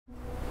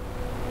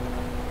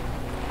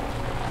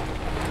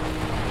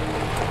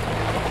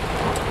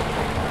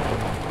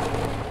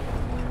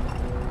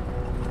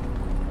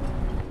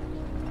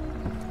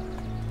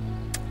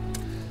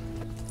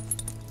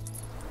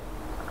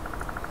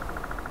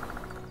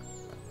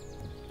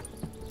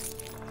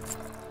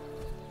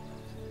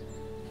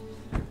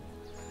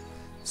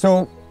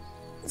So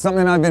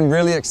something I've been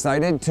really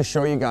excited to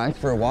show you guys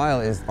for a while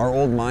is our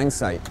old mine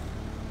site.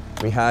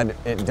 We had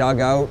it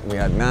dug out, we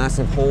had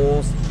massive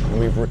holes, and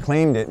we've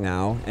reclaimed it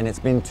now, and it's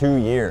been 2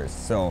 years.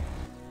 So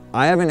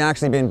I haven't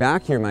actually been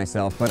back here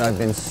myself, but I've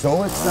been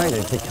so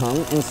excited to come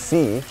and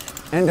see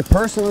and to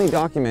personally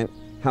document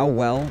how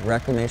well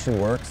reclamation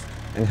works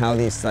and how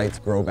these sites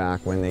grow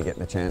back when they get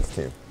the chance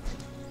to.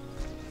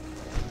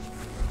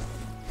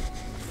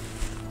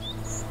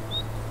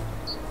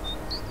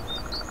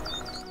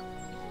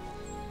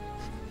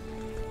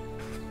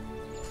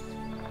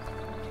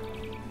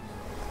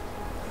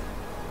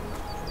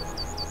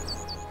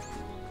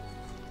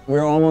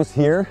 We're almost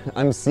here.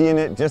 I'm seeing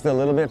it just a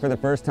little bit for the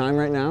first time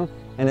right now,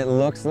 and it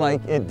looks like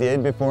it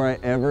did before I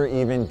ever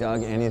even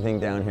dug anything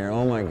down here.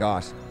 Oh my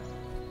gosh.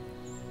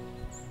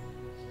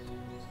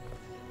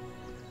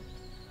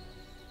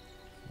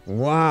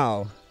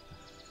 Wow.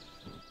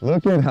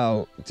 Look at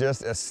how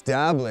just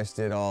established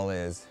it all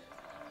is.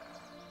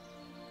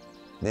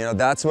 You know,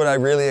 that's what I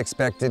really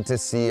expected to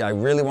see. I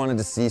really wanted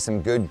to see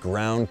some good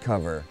ground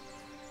cover,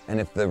 and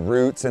if the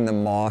roots and the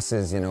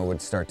mosses, you know,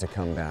 would start to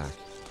come back.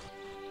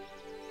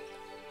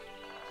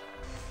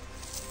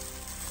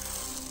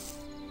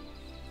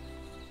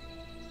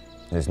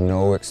 There's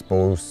no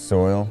exposed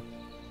soil.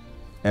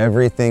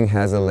 Everything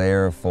has a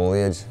layer of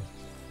foliage.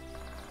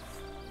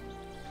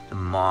 The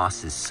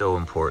moss is so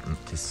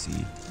important to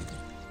see.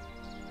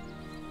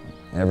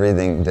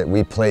 Everything that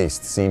we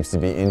placed seems to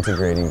be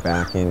integrating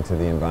back into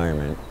the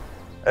environment.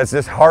 That's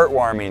just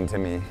heartwarming to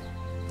me.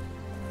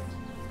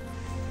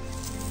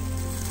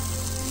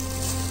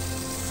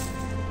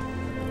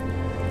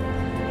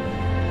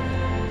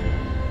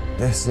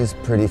 This is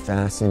pretty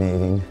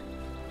fascinating.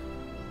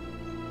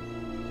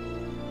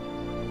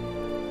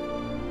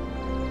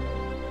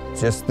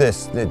 Just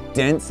the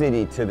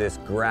density to this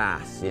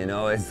grass, you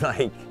know, it's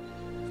like,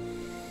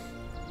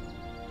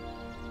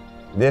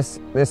 this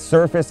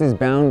surface is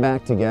bound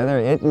back together.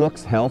 It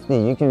looks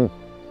healthy.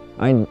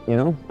 I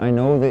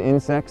know the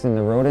insects and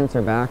the rodents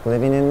are back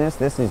living in this.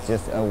 This is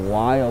just a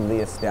wildly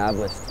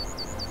established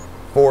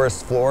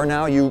forest floor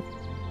now. You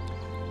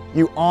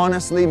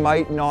honestly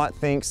might not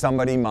think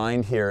somebody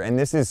mined here, and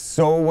this is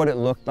so what it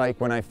looked like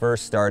when I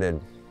first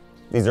started.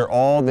 These are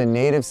all the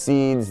native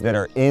seeds that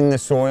are in the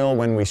soil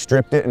when we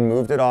stripped it and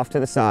moved it off to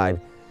the side.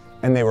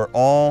 And they were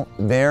all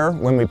there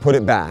when we put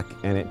it back,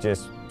 and it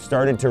just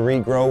started to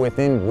regrow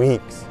within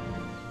weeks.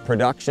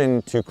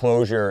 Production to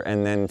closure,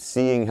 and then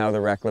seeing how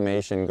the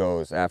reclamation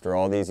goes after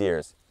all these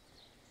years.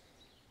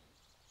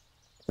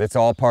 It's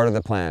all part of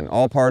the plan,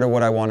 all part of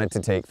what I wanted to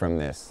take from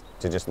this,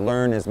 to just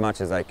learn as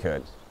much as I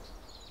could.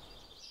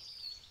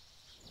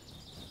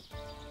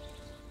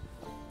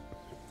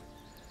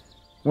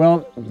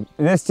 Well,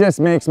 this just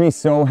makes me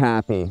so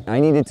happy. I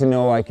needed to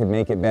know I could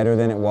make it better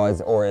than it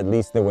was, or at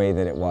least the way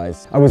that it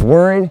was. I was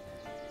worried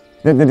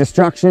that the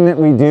destruction that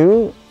we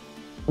do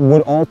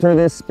would alter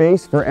this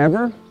space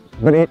forever,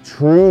 but it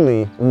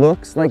truly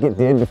looks like it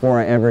did before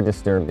I ever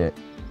disturbed it.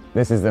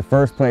 This is the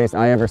first place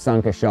I ever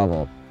sunk a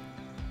shovel.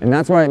 And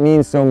that's why it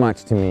means so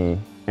much to me.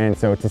 And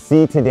so to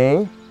see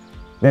today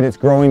that it's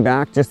growing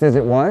back just as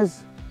it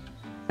was,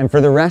 and for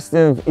the rest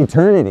of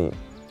eternity,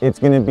 it's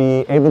going to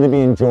be able to be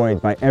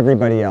enjoyed by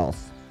everybody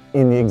else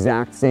in the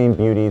exact same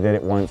beauty that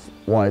it once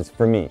was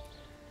for me.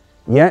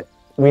 Yet,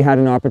 we had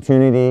an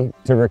opportunity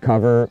to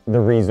recover the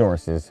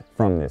resources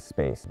from this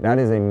space. That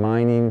is a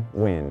mining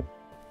win.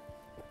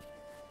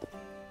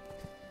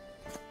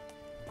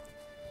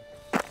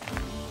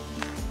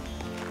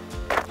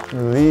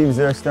 The leaves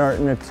are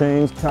starting to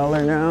change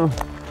color now.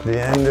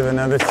 The end of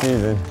another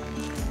season.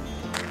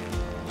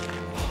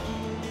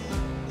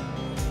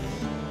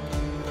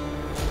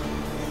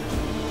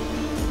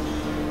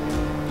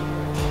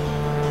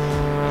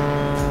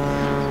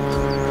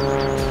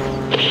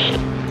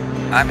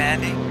 I'm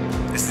Andy.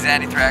 This is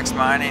Andythraxx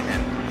Mining,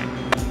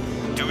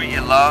 and do what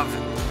you love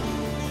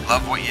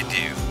what you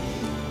do.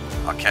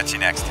 I'll catch you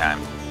next time.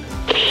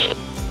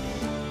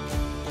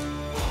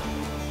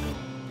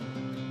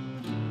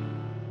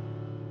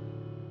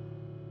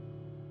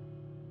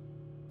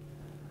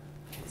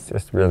 It's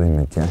just really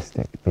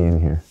majestic being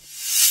here.